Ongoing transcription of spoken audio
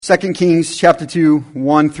2 Kings chapter 2,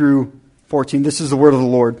 1 through 14. This is the word of the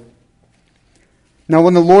Lord. Now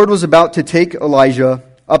when the Lord was about to take Elijah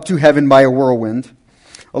up to heaven by a whirlwind,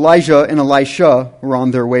 Elijah and Elisha were on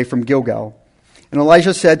their way from Gilgal. And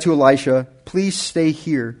Elijah said to Elisha, "Please stay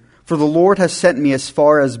here, for the Lord has sent me as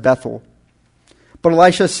far as Bethel." But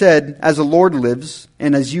Elisha said, "As the Lord lives,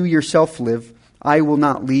 and as you yourself live, I will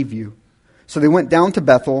not leave you." So they went down to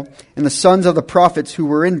Bethel, and the sons of the prophets who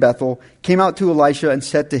were in Bethel came out to Elisha and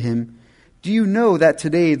said to him, "Do you know that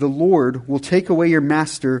today the Lord will take away your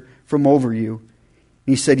master from over you?"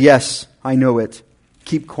 And he said, "Yes, I know it.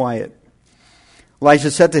 Keep quiet."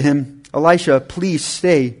 Elijah said to him, "Elisha, please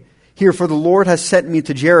stay here, for the Lord has sent me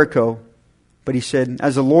to Jericho." But he said,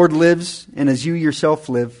 "As the Lord lives, and as you yourself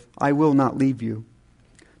live, I will not leave you."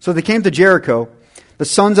 So they came to Jericho. The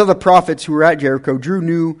sons of the prophets who were at Jericho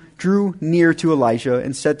drew near to Elijah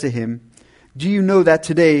and said to him, "Do you know that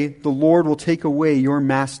today the Lord will take away your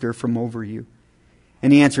master from over you?"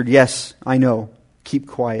 And he answered, "Yes, I know. Keep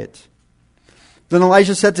quiet." Then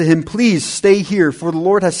Elijah said to him, "Please stay here, for the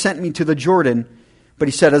Lord has sent me to the Jordan." But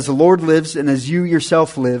he said, "As the Lord lives, and as you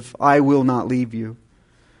yourself live, I will not leave you."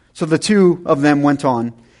 So the two of them went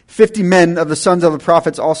on. 50 men of the sons of the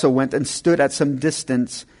prophets also went and stood at some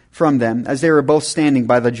distance from them, as they were both standing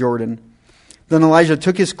by the Jordan. Then Elijah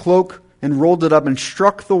took his cloak and rolled it up and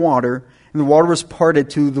struck the water, and the water was parted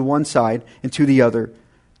to the one side and to the other,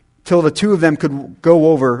 till the two of them could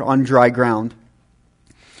go over on dry ground.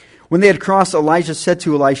 When they had crossed, Elijah said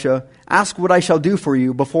to Elisha, "Ask what I shall do for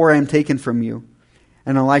you before I am taken from you."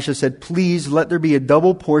 And Elisha said, "Please let there be a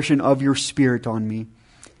double portion of your spirit on me."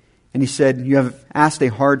 And he said, "You have asked a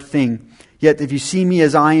hard thing. Yet if you see me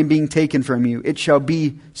as I am being taken from you, it shall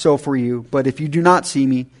be so for you. But if you do not see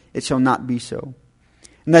me, it shall not be so."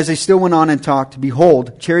 And as they still went on and talked,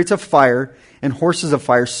 behold, chariots of fire and horses of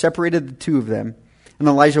fire separated the two of them. And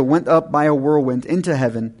Elijah went up by a whirlwind into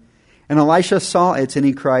heaven. And Elisha saw it, and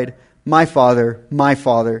he cried, my father,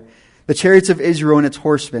 the chariots of Israel and its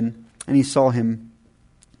horsemen." And he saw him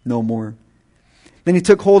no more. Then he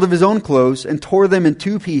took hold of his own clothes and tore them in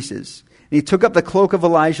two pieces. And he took up the cloak of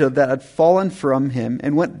Elijah that had fallen from him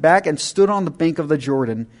and went back and stood on the bank of the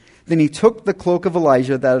Jordan. Then he took the cloak of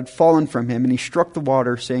Elijah that had fallen from him, and he struck the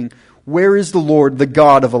water, saying, "Where is the Lord, the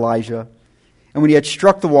God of Elijah?" And when he had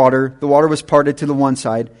struck the water was parted to the one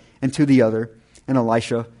side and to the other, and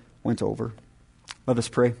Elisha went over. Let us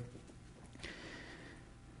pray.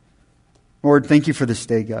 Lord, thank you for this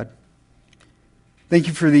day, God. Thank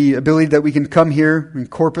you for the ability that we can come here and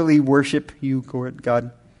corporately worship you,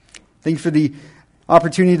 God. Thank you for the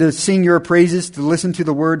opportunity to sing your praises, to listen to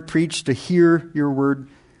the word preached, to hear your word.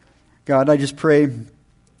 God, I just pray,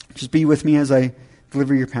 just be with me as I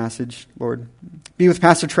deliver your passage, Lord. Be with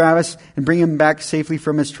Pastor Travis and bring him back safely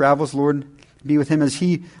from his travels, Lord. Be with him as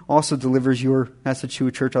he also delivers your message to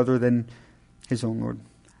a church other than his own, Lord.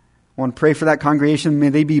 I want to pray for that congregation. May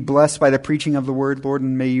they be blessed by the preaching of the word, Lord,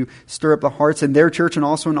 and may you stir up the hearts in their church and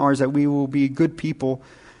also in ours, that we will be good people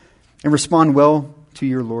and respond well to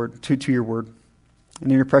your Lord, to your word. And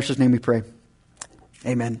in your precious name we pray.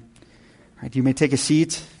 Amen. All right, you may take a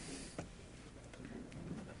seat.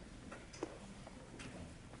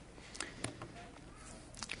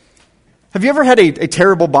 Have you ever had a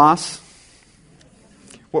terrible boss?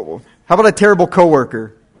 How about a terrible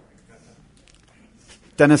coworker?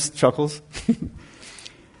 Dennis chuckles.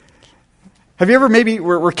 Have you ever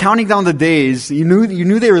we're counting down the days, you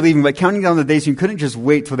knew they were leaving, but counting down the days, you couldn't just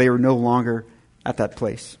wait till they were no longer at that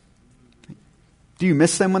place? Do you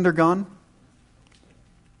miss them when they're gone?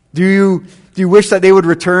 Do you wish that they would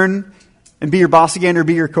return and be your boss again or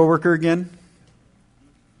be your coworker again?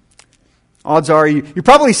 Odds are you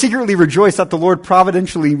probably secretly rejoice that the Lord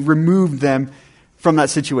providentially removed them from that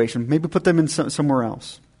situation. Maybe put them in somewhere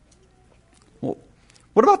else. Well,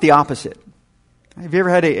 what about the opposite? Have you ever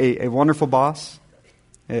had a wonderful boss?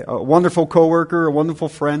 A wonderful coworker, a wonderful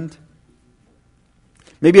friend?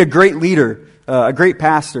 Maybe a great leader, a great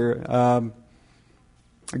pastor, a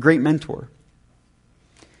great mentor.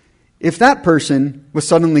 If that person was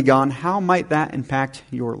suddenly gone, how might that impact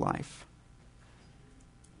your life?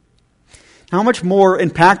 How much more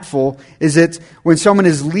impactful is it when someone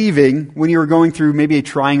is leaving when you are going through maybe a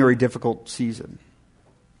trying or a difficult season?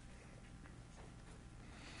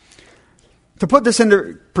 To put this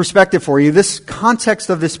into perspective for you, this context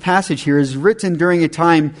of this passage here is written during a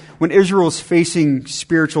time when Israel is facing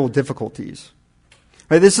spiritual difficulties.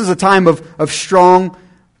 Right, this is a time of strong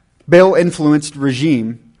Baal-influenced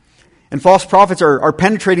regime. And false prophets are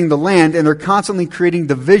penetrating the land, and they're constantly creating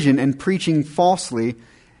division and preaching falsely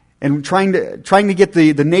and trying to get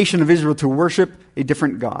the nation of Israel to worship a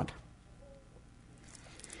different God.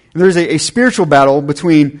 And there's a spiritual battle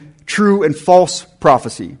between true and false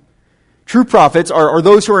prophecy. True prophets are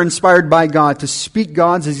those who are inspired by God to speak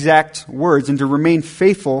God's exact words and to remain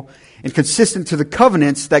faithful and consistent to the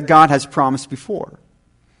covenants that God has promised before.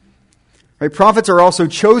 Right? Prophets are also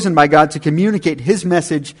chosen by God to communicate His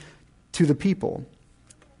message to the people.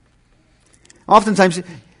 Oftentimes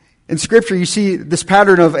in Scripture you see this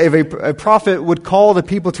pattern of a prophet would call the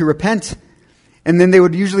people to repent, and then they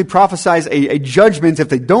would usually prophesy a judgment if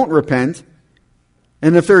they don't repent.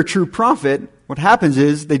 And if they're a true prophet, what happens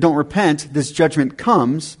is they don't repent, this judgment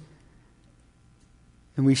comes,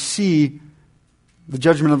 and we see the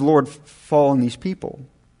judgment of the Lord fall on these people.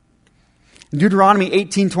 In Deuteronomy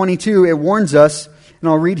 18:22, it warns us, and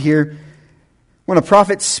I'll read here, when a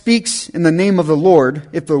prophet speaks in the name of the Lord,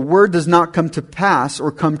 if the word does not come to pass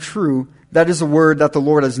or come true, that is a word that the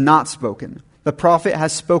Lord has not spoken. The prophet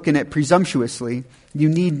has spoken it presumptuously. You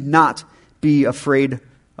need not be afraid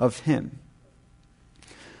of him.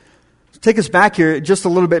 Take us back here, just a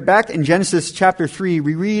little bit back in Genesis chapter 3,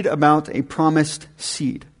 we read about a promised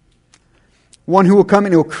seed. One who will come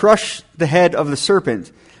and will crush the head of the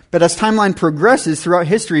serpent. But as timeline progresses throughout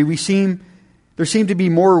history, there seem to be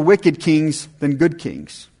more wicked kings than good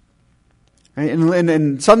kings. Right? And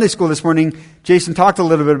in Sunday school this morning, Jason talked a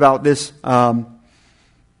little bit about this. But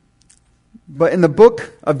in the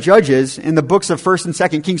book of Judges, in the books of 1st and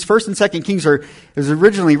 2nd Kings, 1st and 2nd Kings is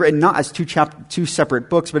originally written not as two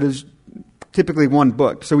separate books, but as typically one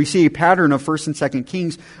book. So we see a pattern of 1st and 2nd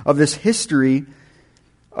Kings of this history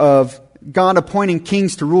of God appointing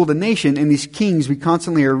kings to rule the nation, and these kings, we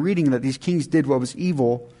constantly are reading that these kings did what was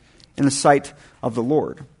evil in the sight of the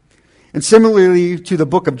Lord. And similarly to the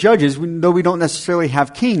book of Judges, though we don't necessarily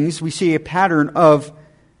have kings, we see a pattern of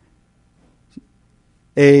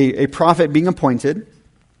a prophet being appointed,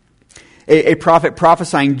 a prophet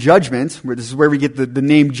prophesying judgment, where this is where we get the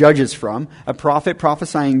name Judges from, a prophet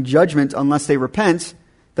prophesying judgment unless they repent,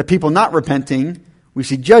 the people not repenting, we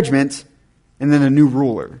see judgment, and then a new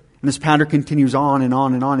ruler. And this pattern continues on and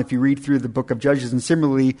on and on if you read through the book of Judges, and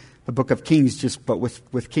similarly the book of Kings, but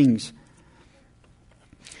with kings.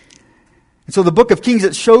 And so the book of Kings,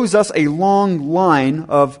 it shows us a long line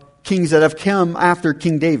of kings that have come after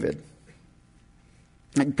King David.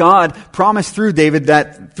 God promised through David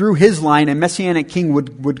that through his line, a messianic king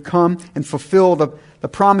would come and fulfill the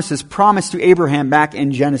promises promised to Abraham back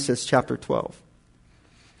in Genesis chapter 12.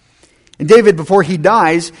 And David, before he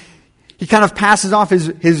dies, he kind of passes off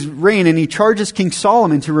his reign, and he charges King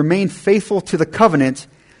Solomon to remain faithful to the covenant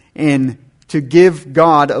and to give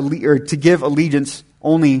allegiance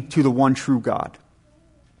only to the one true God.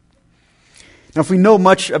 Now, if we know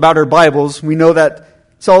much about our Bibles, we know that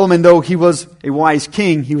Solomon, though he was a wise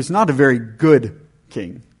king, he was not a very good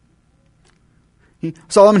king.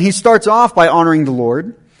 Solomon, he starts off by honoring the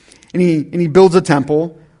Lord, and he builds a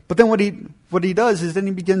temple. But then what he does is then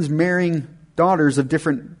he begins marrying daughters of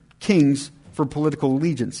different kings for political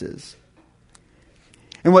allegiances.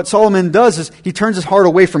 And what Solomon does is he turns his heart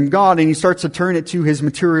away from God, and he starts to turn it to his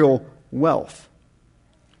material wealth.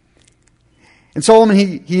 And Solomon,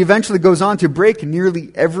 he eventually goes on to break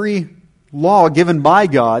nearly every law given by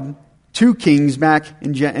God to kings back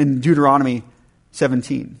in Deuteronomy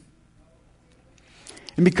 17.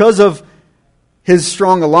 And because of his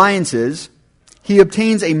strong alliances, he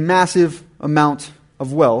obtains a massive amount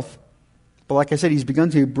of wealth. But like I said, he's begun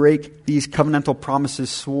to break these covenantal promises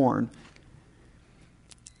sworn.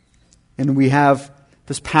 And we have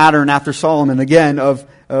this pattern after Solomon, again, of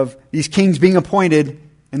these kings being appointed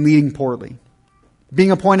and leading poorly.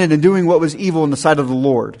 Being appointed and doing what was evil in the sight of the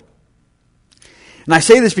Lord. And I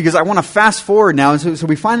say this because I want to fast forward now, so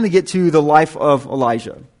we finally get to the life of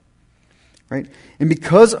Elijah. Right? And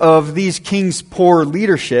because of these kings' poor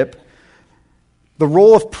leadership, the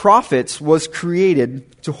role of prophets was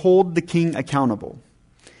created to hold the king accountable.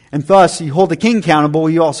 And thus, you hold the king accountable,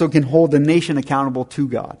 you also can hold the nation accountable to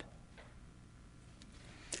God.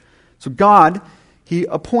 So God, he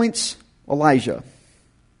appoints Elijah.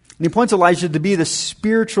 And he appoints Elijah to be the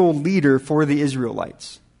spiritual leader for the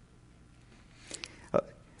Israelites.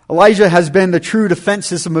 Elijah has been the true defense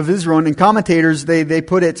system of Israel, and commentators, they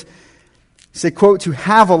put it, say, quote, to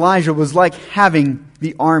have Elijah was like having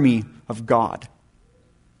the army of God.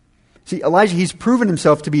 See, Elijah, he's proven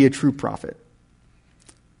himself to be a true prophet.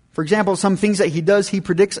 For example, some things that he does, he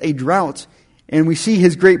predicts a drought, and we see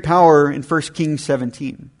his great power in 1 Kings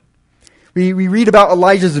 17. We read about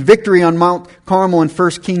Elijah's victory on Mount Carmel in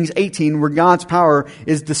 1 Kings 18, where God's power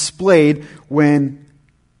is displayed when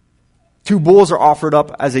 2 bulls are offered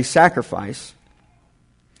up as a sacrifice.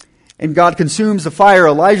 And God consumes the fire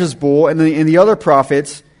Elijah's bull, and the other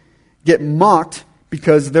prophets get mocked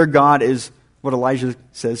because their God is, what Elijah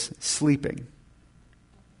says, sleeping.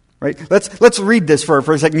 Right? Let's read this for a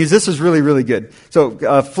second, because this is really, really good. So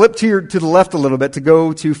flip to the left a little bit to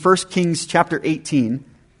go to 1 Kings chapter 18.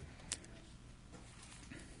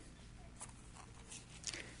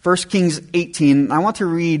 1 Kings 18, I want to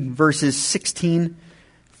read verses 16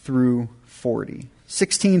 through 40.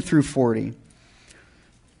 16 through 40.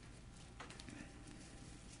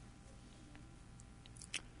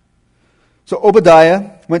 So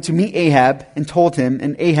Obadiah went to meet Ahab and told him,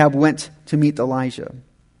 and Ahab went to meet Elijah.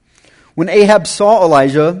 When Ahab saw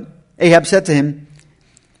Elijah, Ahab said to him,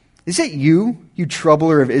 "Is it you, you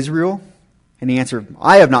troubler of Israel?" And he answered,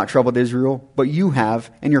 "I have not troubled Israel, but you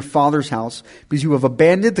have, and your father's house, because you have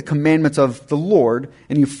abandoned the commandments of the Lord,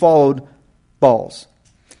 and you followed Baals.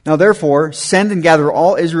 Now therefore, send and gather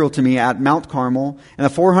all Israel to me at Mount Carmel, and the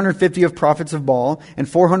 450 of prophets of Baal, and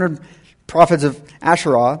 400 prophets of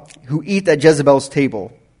Asherah, who eat at Jezebel's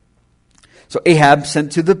table." So Ahab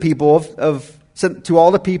sent to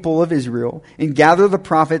all the people of Israel, and gathered the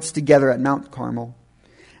prophets together at Mount Carmel.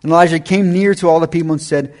 And Elijah came near to all the people and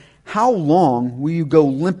said, "How long will you go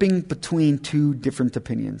limping between two different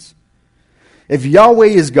opinions? If Yahweh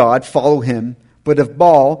is God, follow him. But if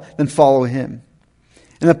Baal, then follow him."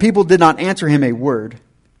 And the people did not answer him a word.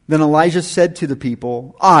 Then Elijah said to the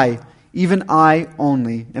people, "I, even I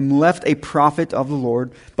only, am left a prophet of the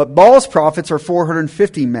Lord, but Baal's prophets are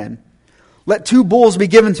 450 men. Let 2 bulls be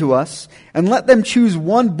given to us, and let them choose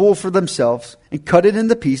 1 bull for themselves, and cut it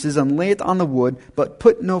into pieces, and lay it on the wood, but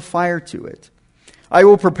put no fire to it. I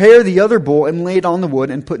will prepare the other bull, and lay it on the wood,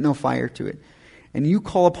 and put no fire to it. And you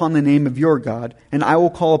call upon the name of your God, and I will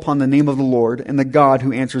call upon the name of the Lord, and the God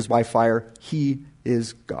who answers by fire, he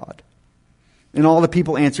is God." And all the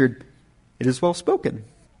people answered, "It is well spoken."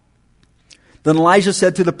 Then Elijah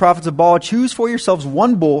said to the prophets of Baal, "Choose for yourselves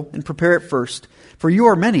 1 bull, and prepare it first, for you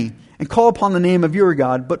are many, and call upon the name of your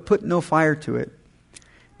God, but put no fire to it."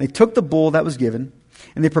 They took the bull that was given,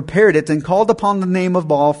 and they prepared it, and called upon the name of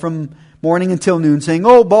Baal from morning until noon, saying,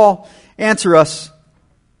 "O Baal, answer us."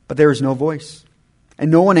 But there was no voice,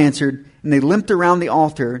 and no one answered, and they limped around the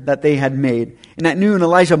altar that they had made. And at noon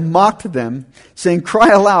Elijah mocked them, saying, "Cry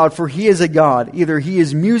aloud, for he is a god. Either he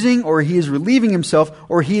is musing, or he is relieving himself,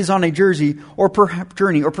 or he is on a journey, or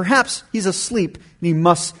perhaps he's asleep, and he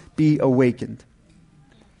must be awakened."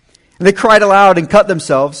 And they cried aloud and cut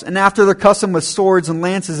themselves, and after their custom with swords and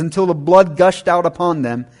lances, until the blood gushed out upon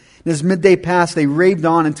them. And as midday passed, they raved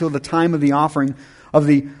on until the time of the offering of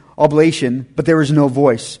the oblation, but there was no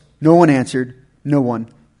voice. No one answered. No one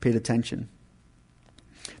paid attention.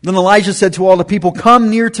 Then Elijah said to all the people, "Come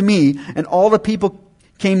near to me." And all the people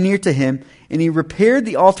came near to him, and he repaired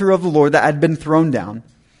the altar of the Lord that had been thrown down.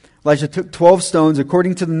 Elijah took 12 stones,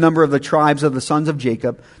 according to the number of the tribes of the sons of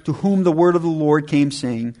Jacob, to whom the word of the Lord came,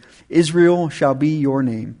 saying, "Israel shall be your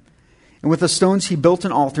name." And with the stones he built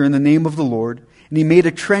an altar in the name of the Lord, and he made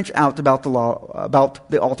a trench out about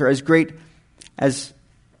the altar as great as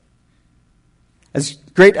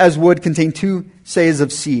would contain 2 seahs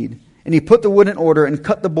of seed. And he put the wood in order and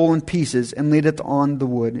cut the bull in pieces and laid it on the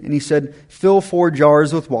wood. And he said, "Fill 4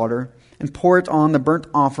 jars with water and pour it on the burnt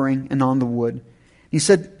offering and on the wood." And he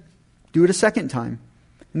said, "Do it a second time."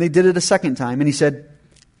 And they did it a second time. And he said,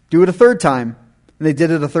 "Do it a third time." And they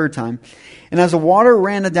did it a third time. And as the water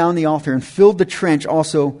ran down the altar and filled the trench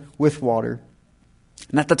also with water.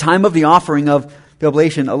 And at the time of the offering of the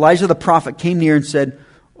oblation, Elijah the prophet came near and said,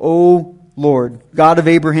 "O Lord, God of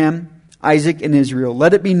Abraham, Isaac, and Israel,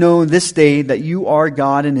 let it be known this day that you are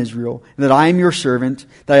God in Israel, and that I am your servant,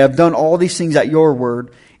 that I have done all these things at your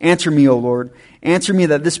word. Answer me, O Lord. Answer me,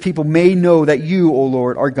 that this people may know that you, O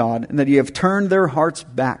Lord, are God, and that you have turned their hearts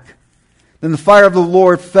back." Then the fire of the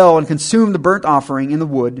Lord fell and consumed the burnt offering and the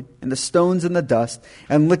wood, and the stones and the dust,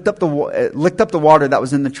 and licked up the water that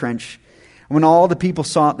was in the trench. And when all the people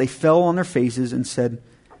saw it, they fell on their faces and said,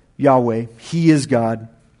 "Yahweh, he is God.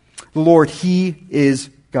 The Lord, he is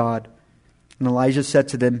God." And Elijah said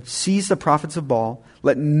to them, "Seize the prophets of Baal,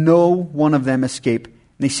 let no one of them escape." And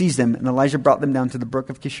they seized them, and Elijah brought them down to the brook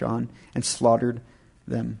of Kishon and slaughtered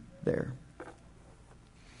them there.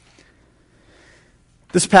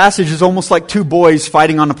 This passage is almost like 2 boys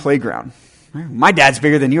fighting on a playground. My dad's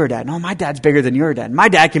bigger than your dad. No, my dad's bigger than your dad. My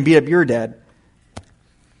dad can beat up your dad.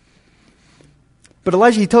 But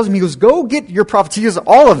Elijah, he tells him, he goes, "Go get your prophets." He goes,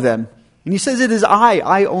 "All of them." And he says, "It is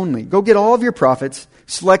I only. Go get all of your prophets,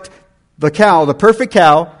 select the cow, the perfect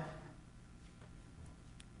cow."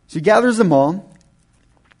 So he gathers them all,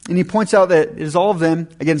 and he points out that it is all of them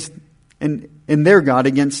against and their God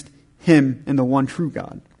against him and the one true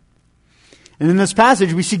God. And in this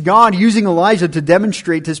passage, we see God using Elijah to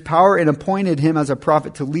demonstrate his power and appointed him as a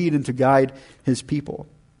prophet to lead and to guide his people.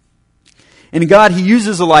 And God, he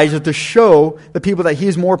uses Elijah to show the people that he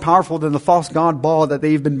is more powerful than the false god Baal that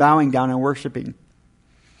they've been bowing down and worshiping.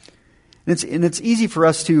 And it's easy for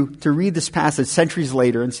us to read this passage centuries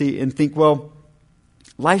later and think, well,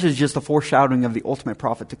 Elijah is just a foreshadowing of the ultimate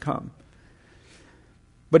prophet to come.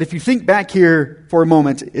 But if you think back here for a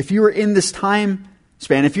moment, if you were in this time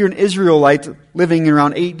span, if you're an Israelite living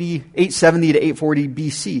around 870 to 840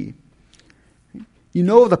 BC, you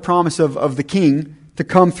know the promise of the king to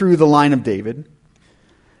come through the line of David.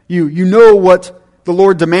 You know what the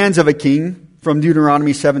Lord demands of a king from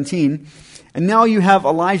Deuteronomy 17. And now you have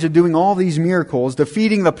Elijah doing all these miracles,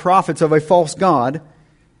 defeating the prophets of a false god.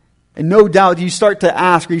 And no doubt you start to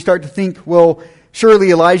ask, or you start to think, well, surely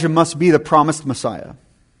Elijah must be the promised Messiah.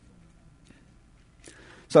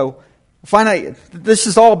 So, finally, this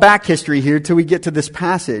is all back history here till we get to this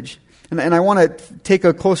passage. And I want to take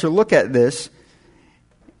a closer look at this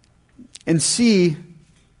and see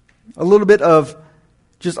a little bit of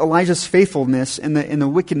just Elijah's faithfulness and the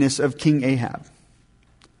wickedness of King Ahab.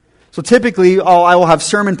 So typically, I will have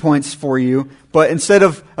sermon points for you, but instead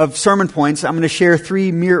of sermon points, I'm going to share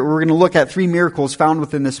we're going to look at 3 miracles found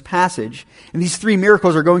within this passage. And these 3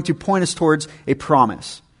 miracles are going to point us towards a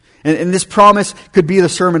promise. And this promise could be the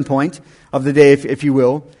sermon point of the day, if you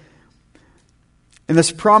will. And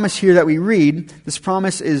this promise here that we read, this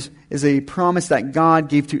promise is a promise that God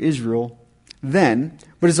gave to Israel then,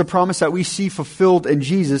 but it's a promise that we see fulfilled in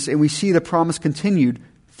Jesus, and we see the promise continued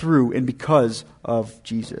through and because of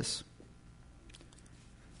Jesus.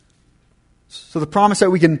 So the promise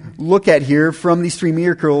that we can look at here from these 3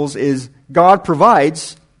 miracles is God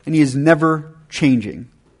provides, and He is never changing.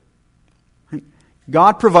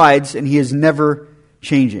 God provides, and He is never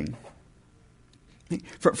changing.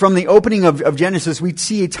 From the opening of Genesis, we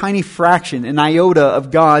see a tiny fraction, an iota of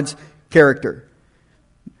God's character.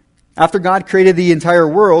 After God created the entire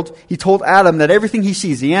world, He told Adam that everything he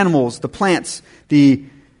sees, the animals, the plants, the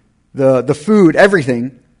food,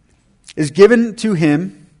 everything, is given to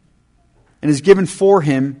him and is given for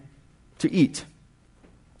him to eat.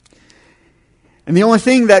 And the only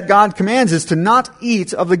thing that God commands is to not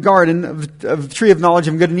eat of the garden of the tree of knowledge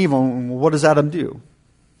of good and evil. And what does Adam do?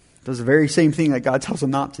 Does the very same thing that God tells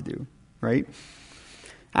him not to do, right?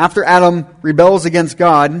 After Adam rebels against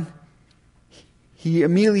God, he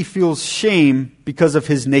immediately feels shame because of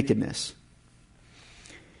his nakedness.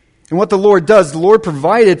 And what the Lord does, the Lord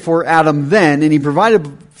provided for Adam then, and He provided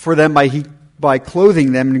for them by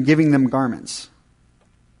clothing them and giving them garments.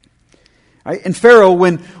 Right? And Pharaoh,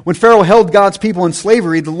 when Pharaoh held God's people in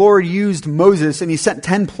slavery, the Lord used Moses, and He sent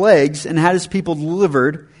 10 plagues and had His people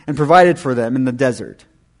delivered and provided for them in the desert.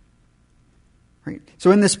 Right?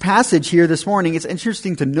 So in this passage here this morning, it's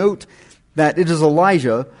interesting to note that it is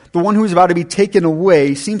Elijah, the one who is about to be taken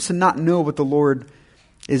away, seems to not know what the Lord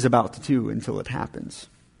is about to do until it happens.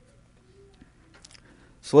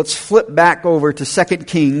 So let's flip back over to 2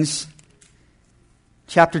 Kings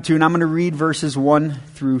chapter 2, and I'm going to read verses 1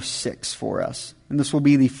 through 6 for us. And this will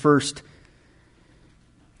be the first.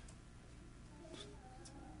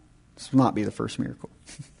 This will not be the first miracle.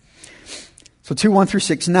 So 2, 1 through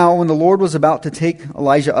 6. Now, when the Lord was about to take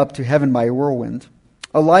Elijah up to heaven by a whirlwind,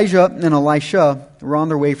 Elijah and Elisha were on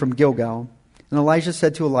their way from Gilgal. And Elijah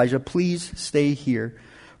said to Elijah, "Please stay here,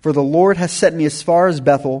 for the Lord has sent me as far as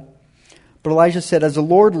Bethel." But Elijah said, "As the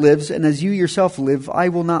Lord lives, and as you yourself live, I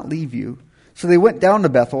will not leave you." So they went down to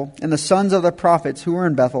Bethel, and the sons of the prophets who were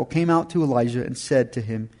in Bethel came out to Elijah and said to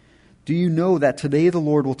him, "Do you know that today the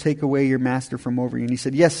Lord will take away your master from over you?" And he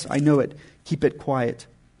said, "Yes, I know it. Keep it quiet."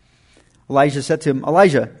 Elijah said to him,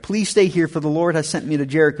 "Elijah, please stay here, for the Lord has sent me to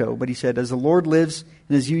Jericho." But he said, "As the Lord lives,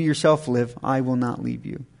 and as you yourself live, I will not leave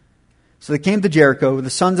you." So they came to Jericho. The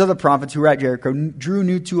sons of the prophets who were at Jericho drew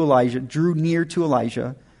near to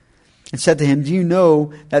Elijah, and said to him, "Do you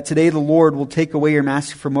know that today the Lord will take away your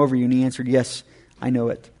master from over you?" And he answered, "Yes, I know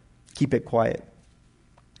it. Keep it quiet."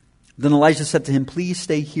 Then Elijah said to him, "Please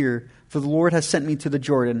stay here, for the Lord has sent me to the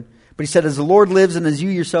Jordan." But he said, "As the Lord lives and as you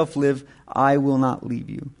yourself live, I will not leave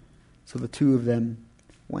you." So the two of them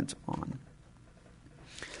went on.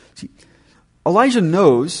 See, Elijah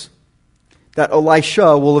knows that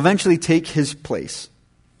Elisha will eventually take his place.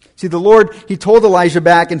 See, the Lord, He told Elijah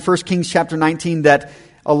back in 1 Kings chapter 19 that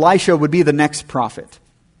Elisha would be the next prophet.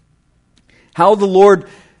 How the Lord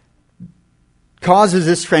causes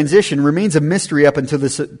this transition remains a mystery up until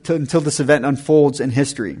this event unfolds in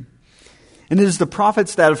history. And it is the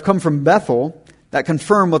prophets that have come from Bethel that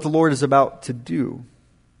confirm what the Lord is about to do.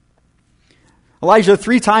 Elijah,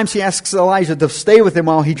 3 times he asks Elijah to stay with him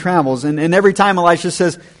while he travels. And every time Elijah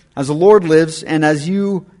says, as the Lord lives and as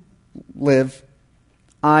you live,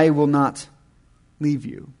 I will not leave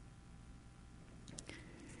you.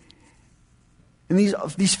 And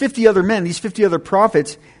these 50 other men, these 50 other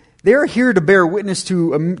prophets, they're here to bear witness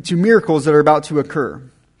to miracles that are about to occur.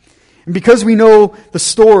 And because we know the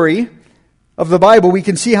story of the Bible, we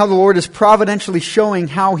can see how the Lord is providentially showing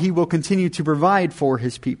how He will continue to provide for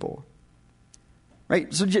His people.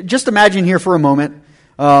 Right? So just imagine here for a moment.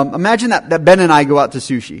 Imagine that Ben and I go out to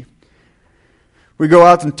sushi. We go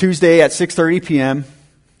out on Tuesday at 6:30 p.m.,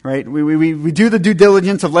 right? We do the due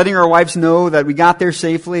diligence of letting our wives know that we got there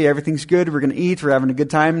safely, everything's good, we're going to eat, we're having a good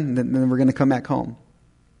time, and then we're going to come back home.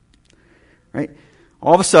 Right?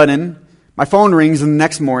 All of a sudden, my phone rings the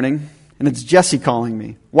next morning, and it's Jesse calling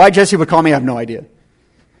me. Why Jesse would call me, I have no idea.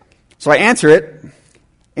 So I answer it,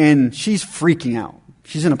 and she's freaking out.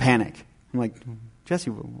 She's in a panic. I'm like, Jesse,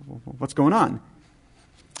 what's going on?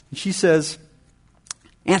 And she says,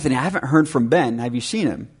 Anthony, I haven't heard from Ben. Have you seen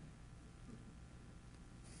him?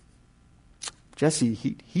 Jesse,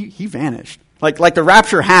 he vanished. Like the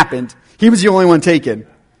rapture happened. He was the only one taken.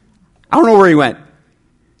 I don't know where he went.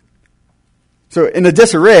 So in a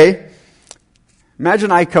disarray, imagine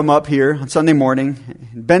I come up here on Sunday morning,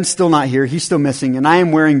 Ben's still not here, he's still missing, and I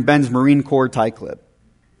am wearing Ben's Marine Corps tie clip.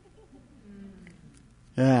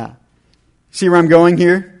 Yeah. See where I'm going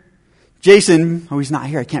here? Jason, he's not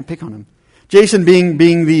here, I can't pick on him. Jason,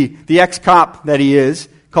 being the ex-cop that he is,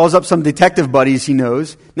 calls up some detective buddies he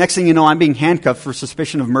knows. Next thing you know, I'm being handcuffed for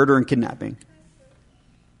suspicion of murder and kidnapping.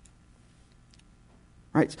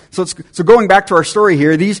 Right. So going back to our story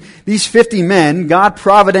here, these 50 men, God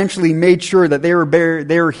providentially made sure that they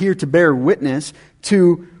were here to bear witness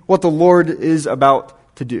to what the Lord is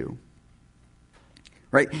about to do.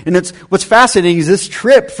 Right? And what's fascinating is this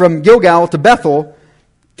trip from Gilgal to Bethel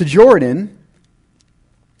to Jordan.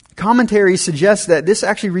 Commentaries suggest that this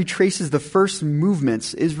actually retraces the first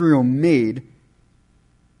movements Israel made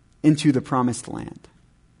into the promised land.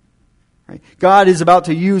 Right? God is about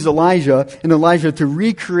to use Elijah to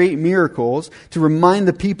recreate miracles to remind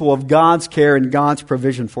the people of God's care and God's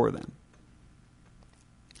provision for them.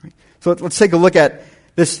 Right? So let's take a look at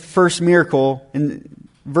this first miracle in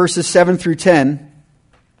verses 7 through 10.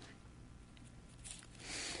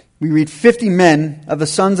 We read, 50 men of the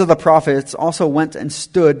sons of the prophets also went and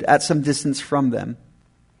stood at some distance from them.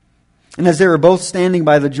 And as they were both standing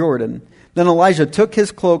by the Jordan, then Elijah took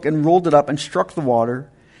his cloak and rolled it up and struck the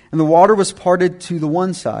water, and the water was parted to the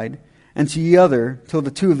one side and to the other, till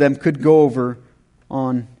the two of them could go over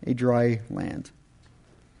on a dry land.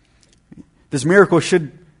 This miracle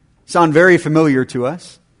should sound very familiar to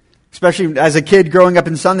us, especially as a kid growing up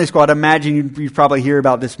in Sunday school. I'd imagine you'd probably hear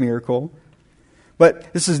about this miracle.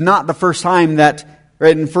 But this is not the first time that,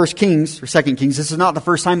 right, in 1 Kings or 2 Kings, this is not the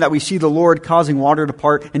first time that we see the Lord causing water to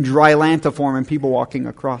part and dry land to form and people walking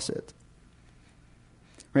across it.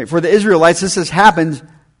 Right, for the Israelites, this has happened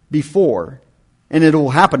before, and it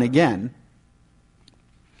will happen again.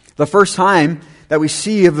 The first time that we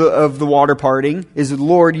see of the water parting is the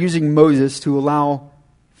Lord using Moses to allow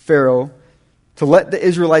Pharaoh to let the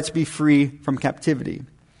Israelites be free from captivity.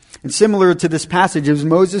 And similar to this passage, it was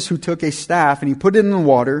Moses who took a staff and he put it in the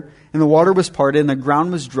water, and the water was parted and the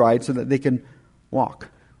ground was dried so that they can walk.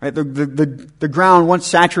 Right? The ground, once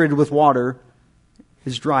saturated with water,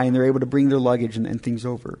 is dry, and they're able to bring their luggage and things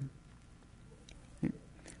over.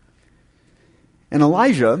 And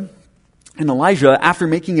Elijah, after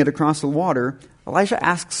making it across the water, Elijah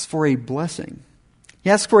asks for a blessing.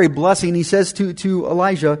 He asks for a blessing. He says to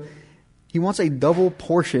Elijah, he wants a double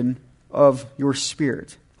portion of your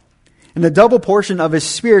spirit. And the double portion of his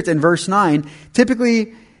spirit in verse 9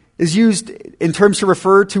 typically is used in terms to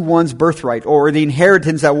refer to one's birthright or the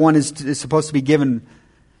inheritance that one is supposed to be given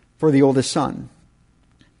for the oldest son.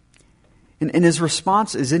 And his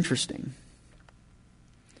response is interesting.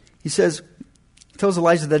 He tells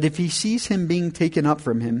Elijah that if he sees him being taken up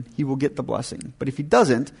from him, he will get the blessing. But if he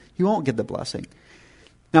doesn't, he won't get the blessing.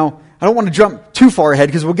 Now, I don't want to jump too far ahead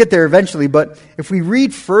because we'll get there eventually, but if we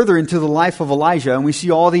read further into the life of Elijah and we see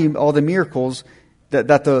all the miracles that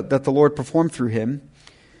the Lord performed through him,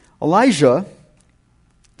 Elijah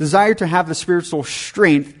desired to have the spiritual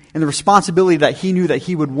strength and the responsibility that he knew that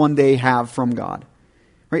he would one day have from God.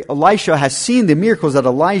 Right? Elisha has seen the miracles that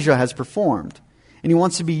Elijah has performed, and he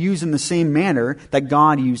wants to be used in the same manner that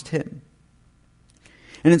God used him.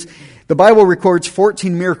 And the Bible records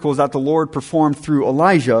 14 miracles that the Lord performed through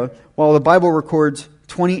Elijah, while the Bible records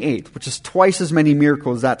 28, which is twice as many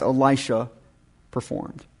miracles that Elisha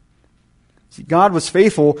performed. See, God was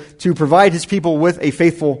faithful to provide his people with a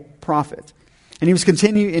faithful prophet. And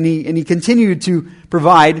he continued to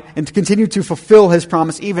provide and to continue to fulfill his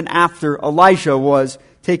promise even after Elijah was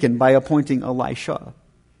taken by appointing Elisha.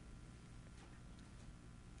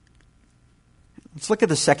 Let's look at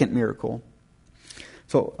the second miracle.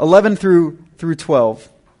 So 11 through 12.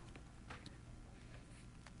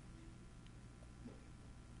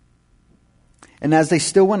 And as they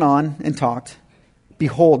still went on and talked,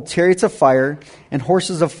 behold, chariots of fire and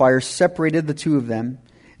horses of fire separated the two of them,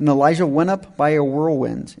 and Elijah went up by a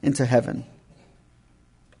whirlwind into heaven.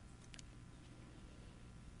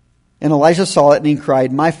 And Elijah saw it, and he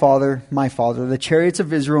cried, my father, the chariots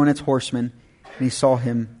of Israel and its horsemen. And he saw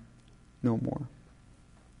him no more.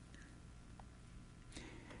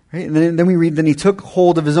 Right? And then we read, then he took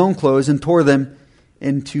hold of his own clothes and tore them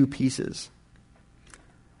in two pieces.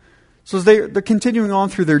 So as they're continuing on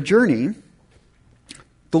through their journey,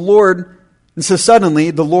 suddenly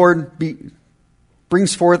the Lord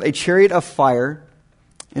brings forth a chariot of fire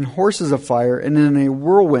and horses of fire, and in a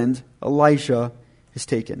whirlwind Elijah is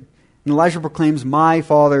taken. And Elijah proclaims, my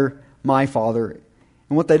father, my father.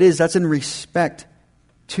 And what that is, that's in respect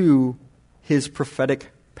to his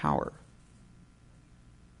prophetic power.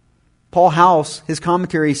 Paul House, his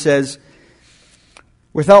commentary says,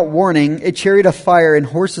 without warning, a chariot of fire and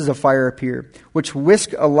horses of fire appear, which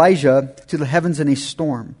whisk Elijah to the heavens in a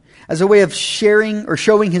storm. As a way of sharing or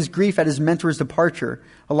showing his grief at his mentor's departure,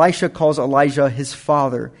 Elisha calls Elijah his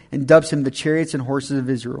father and dubs him the chariots and horses of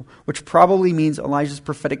Israel, which probably means Elijah's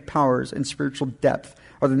prophetic powers and spiritual depth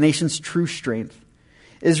are the nation's true strength.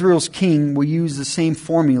 Israel's king will use the same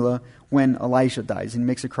formula when Elijah dies, and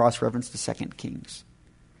makes a cross-reference to 2 Kings.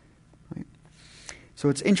 Right? So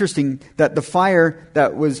it's interesting that the fire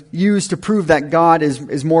that was used to prove that God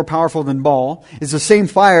is more powerful than Baal is the same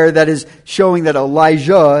fire that is showing that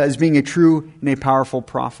Elijah as being a true and a powerful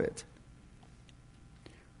prophet.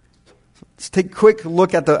 Let's take a quick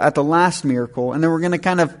look at the last miracle, and then we're going to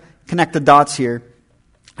kind of connect the dots here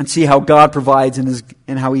and see how God provides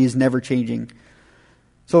and how He is never changing.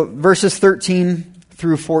 So verses 13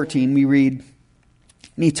 through 14, we read,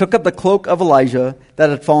 and he took up the cloak of Elijah that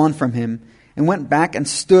had fallen from him, and went back and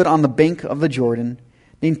stood on the bank of the Jordan.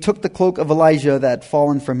 Then he took the cloak of Elijah that had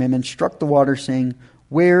fallen from him, and struck the water, saying,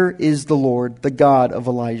 where is the Lord, the God of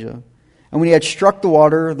Elijah? And when he had struck the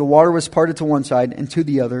water was parted to one side and to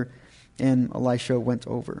the other, and Elisha went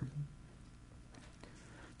over.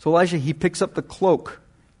 So Elisha picks up the cloak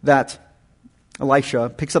that Elijah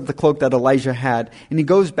had, and he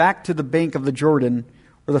goes back to the bank of the Jordan,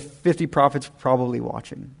 where the 50 prophets were probably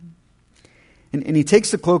watching. And he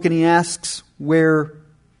takes the cloak and he asks where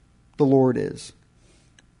the Lord is.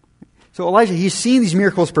 So Elijah, he's seen these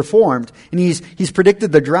miracles performed, and he's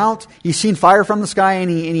predicted the drought. He's seen fire from the sky, and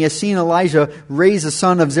he has seen Elijah raise the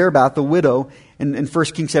son of Zerubbabel, the widow, in 1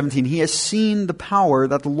 Kings 17. He has seen the power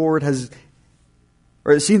that the Lord has,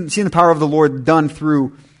 or seen the power of the Lord done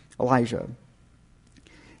through Elijah.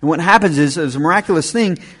 And what happens is a miraculous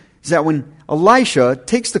thing is that when Elisha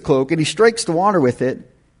takes the cloak and he strikes the water with it,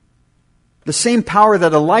 the same power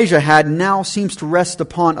that Elijah had now seems to rest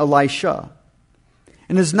upon Elisha.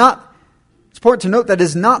 And it's important to note that it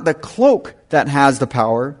is not the cloak that has the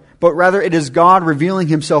power, but rather it is God revealing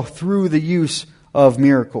Himself through the use of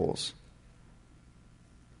miracles.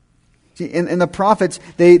 See, and the prophets,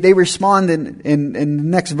 they respond in the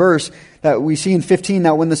next verse that we see in 15,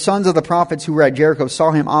 that when the sons of the prophets who were at Jericho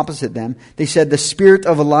saw him opposite them, they said, the spirit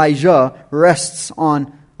of Elijah rests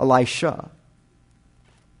on Elisha.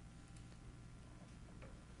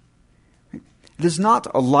 It is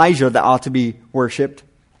not Elijah that ought to be worshipped.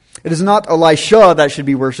 It is not Elisha that should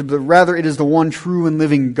be worshipped, but rather it is the one true and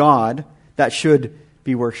living God that should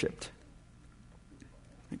be worshipped.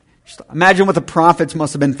 Just imagine what the prophets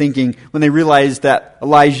must have been thinking when they realized that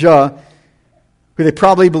Elijah, who they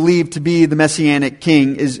probably believed to be the Messianic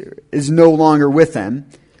king, is no longer with them.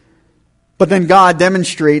 But then God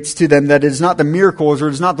demonstrates to them that it is not the miracles, or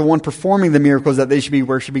it is not the one performing the miracles that they should be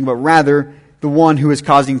worshiping, but rather the one who is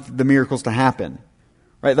causing the miracles to happen.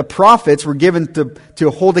 Right? The prophets were given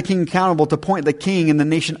to hold the king accountable, to point the king and the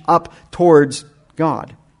nation up towards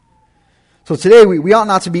God. So today we ought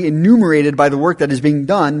not to be enumerated by the work that is being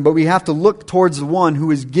done, but we have to look towards the one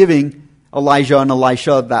who is giving Elijah and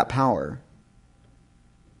Elisha that power.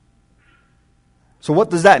 So what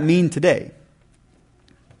does that mean today?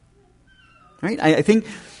 Right? I think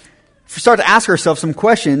if we start to ask ourselves some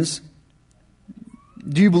questions,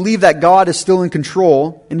 do you believe that God is still in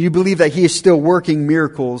control, and do you believe that He is still working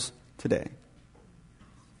miracles today?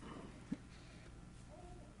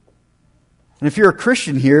 And if you're a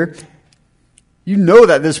Christian here, you know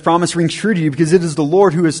that this promise rings true to you because it is the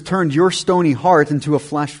Lord who has turned your stony heart into a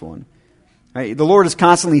flesh one. Right? The Lord is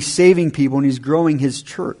constantly saving people, and He's growing His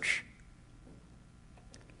church.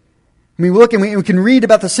 We look and we can read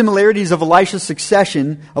about the similarities of Elisha's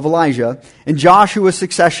succession of Elijah and Joshua's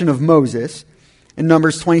succession of Moses in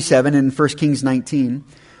Numbers 27 and 1 Kings 19.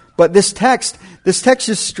 But this text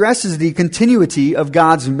just stresses the continuity of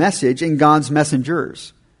God's message and God's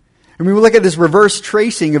messengers. And we look at this reverse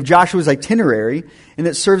tracing of Joshua's itinerary, and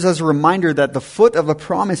it serves as a reminder that the foot of the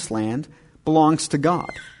promised land belongs to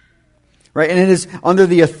God. Right? And it is under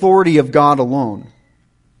the authority of God alone.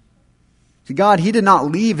 See, God, He did not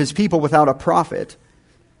leave His people without a prophet.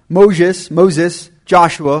 Moses,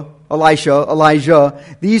 Joshua, Elisha, Elijah,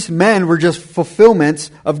 these men were just fulfillments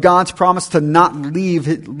of God's promise to not leave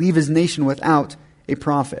His nation without a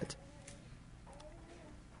prophet.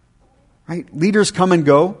 Right? Leaders come and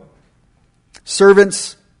go.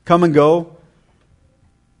 Servants come and go.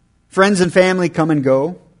 Friends and family come and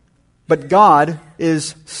go. But God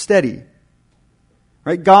is steady.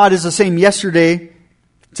 Right? God is the same yesterday,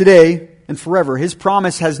 today, and forever. His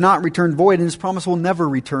promise has not returned void, and His promise will never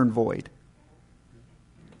return void.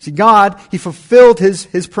 See, God, He fulfilled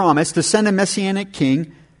His promise to send a Messianic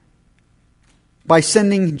king by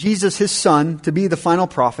sending Jesus, His Son, to be the final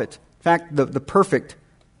prophet. In fact, the perfect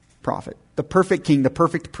prophet, the perfect king, the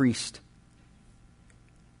perfect priest.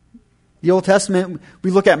 The Old Testament,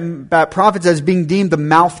 we look at prophets as being deemed the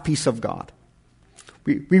mouthpiece of God.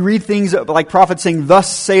 We read things like prophets saying,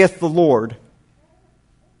 "Thus saith the Lord."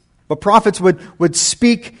 But prophets would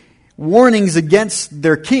speak warnings against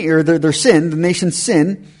their king or their sin, the nation's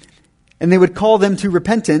sin, and they would call them to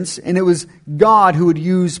repentance. And it was God who would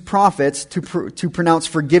use prophets to pronounce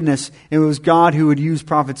forgiveness. And it was God who would use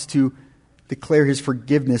prophets to declare His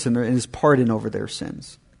forgiveness and His pardon over their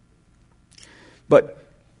sins. But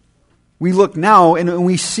we look now and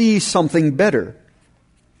we see something better.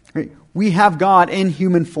 Right? We have God in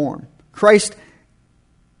human form. Christ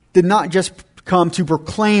did not just come to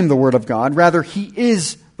proclaim the Word of God. Rather, He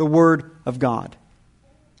is the Word of God.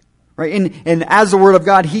 Right? And as the Word of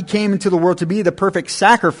God, He came into the world to be the perfect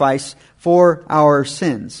sacrifice for our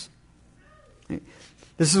sins.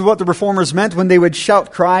 This is what the Reformers meant when they would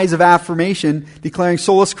shout cries of affirmation declaring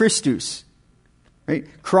solus Christus. Right?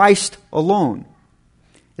 Christ alone.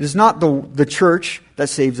 It is not the church that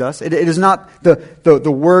saves us. It is not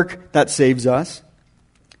the work that saves us.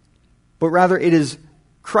 But rather it is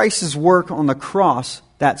Christ's work on the cross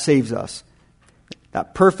that saves us.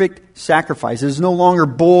 That perfect sacrifice. It is no longer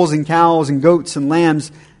bulls and cows and goats and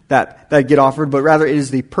lambs that get offered, but rather it is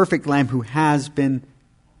the perfect Lamb who has been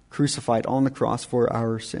crucified on the cross for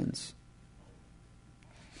our sins.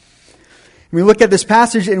 We look at this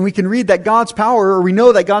passage and we can read that God's power, or we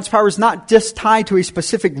know that God's power is not just tied to a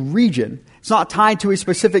specific region. It's not tied to a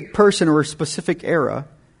specific person or a specific era.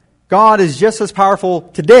 God is just as powerful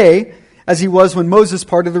today as He was when Moses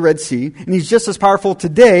parted the Red Sea. And He's just as powerful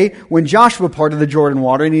today when Joshua parted the Jordan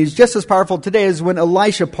water. And He's just as powerful today as when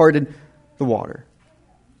Elisha parted the water.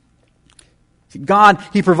 God,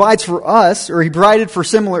 He provides for us, or He provided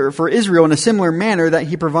for Israel in a similar manner that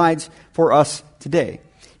He provides for us today.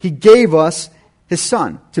 He gave us His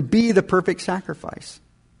Son to be the perfect sacrifice.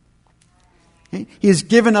 He has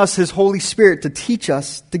given us His Holy Spirit to teach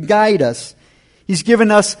us, to guide us. He's given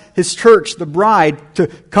us His church, the bride, to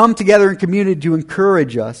come together in community to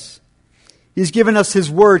encourage us. He's given us His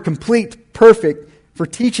Word, complete, perfect, for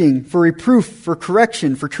teaching, for reproof, for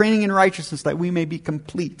correction, for training in righteousness, that we may be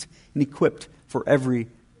complete and equipped for every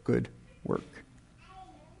good work.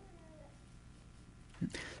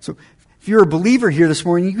 So, if you're a believer here this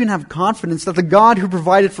morning, you can have confidence that the God who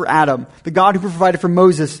provided for Adam, the God who provided for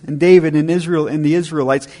Moses and David and Israel and the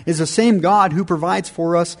Israelites, is the same God who provides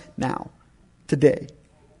for us now, today.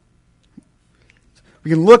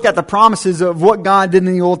 We can look at the promises of what God did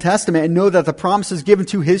in the Old Testament and know that the promises given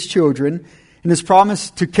to His children and His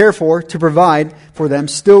promise to care for, to provide for them,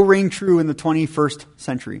 still ring true in the 21st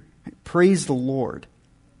century. Praise the Lord.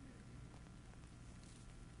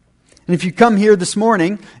 And if you come here this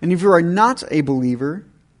morning, and if you are not a believer,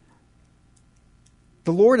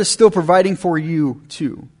 the Lord is still providing for you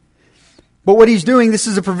too. But what He's doing, this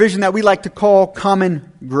is a provision that we like to call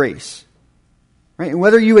common grace. Right? And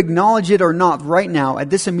whether you acknowledge it or not right now, at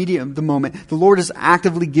this immediate moment, the Lord is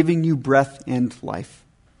actively giving you breath and life.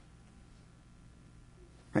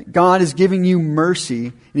 Right? God is giving you mercy,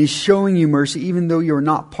 and He's showing you mercy even though you're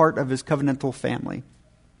not part of His covenantal family.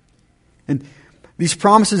 And these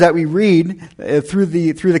promises that we read through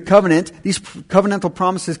the covenant, these covenantal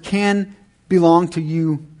promises can belong to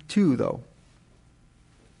you too, though.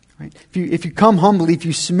 Right? If you come humbly, if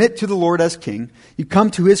you submit to the Lord as King, you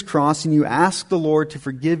come to His cross and you ask the Lord to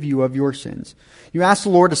forgive you of your sins. You ask the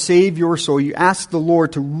Lord to save your soul. You ask the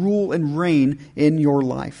Lord to rule and reign in your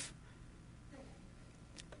life.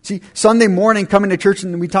 See, Sunday morning coming to church,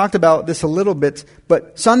 and we talked about this a little bit,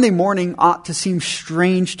 but Sunday morning ought to seem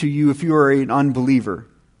strange to you if you are an unbeliever.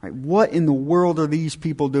 Right? What in the world are these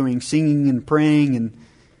people doing, singing and praying?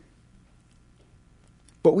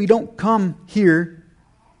 But we don't come here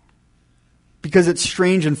because it's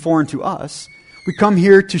strange and foreign to us. We come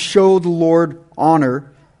here to show the Lord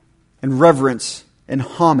honor and reverence and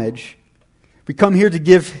homage. We come here to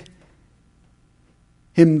give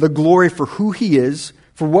Him the glory for who He is,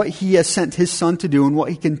 for what He has sent His Son to do and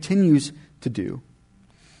what He continues to do.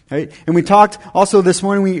 Right? And we talked also this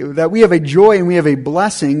morning that we have a joy and we have a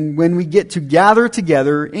blessing when we get to gather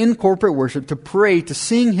together in corporate worship to pray, to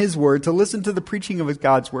sing His Word, to listen to the preaching of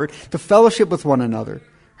God's Word, to fellowship with one another.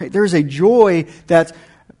 Right? There's a joy that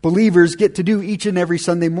believers get to do each and every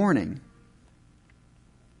Sunday morning.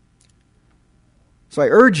 So I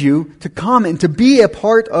urge you to come and to be a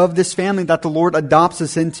part of this family that the Lord adopts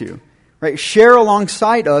us into. Right? Share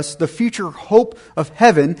alongside us the future hope of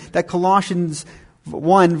heaven that Colossians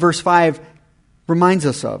 1 verse 5 reminds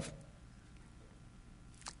us of.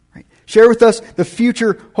 Right? Share with us the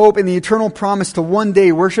future hope and the eternal promise to one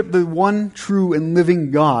day worship the one true and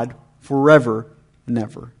living God forever and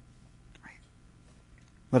ever. Right?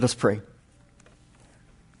 Let us pray.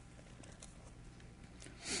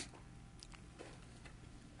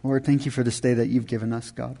 Lord, thank You for this day that You've given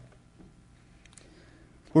us, God.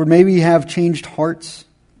 Lord, may we have changed hearts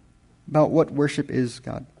about what worship is,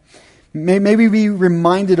 God. May we be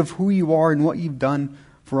reminded of who You are and what You've done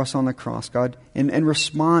for us on the cross, God, and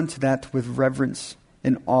respond to that with reverence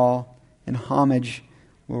and awe and homage,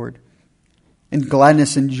 Lord, and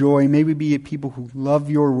gladness and joy. May we be a people who love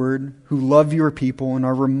Your word, who love Your people, and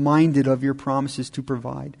are reminded of Your promises to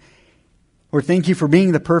provide. Lord, thank You for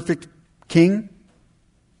being the perfect King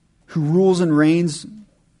who rules and reigns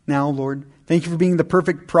now, Lord. Thank You for being the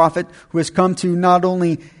perfect prophet who has come to not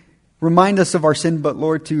only remind us of our sin, but,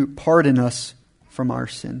 Lord, to pardon us from our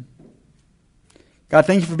sin. God,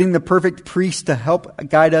 thank You for being the perfect priest to help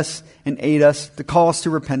guide us and aid us, to call us to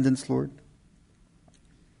repentance, Lord.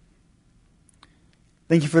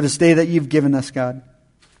 Thank You for this day that You've given us, God.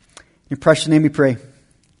 In Your precious name we pray.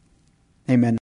 Amen.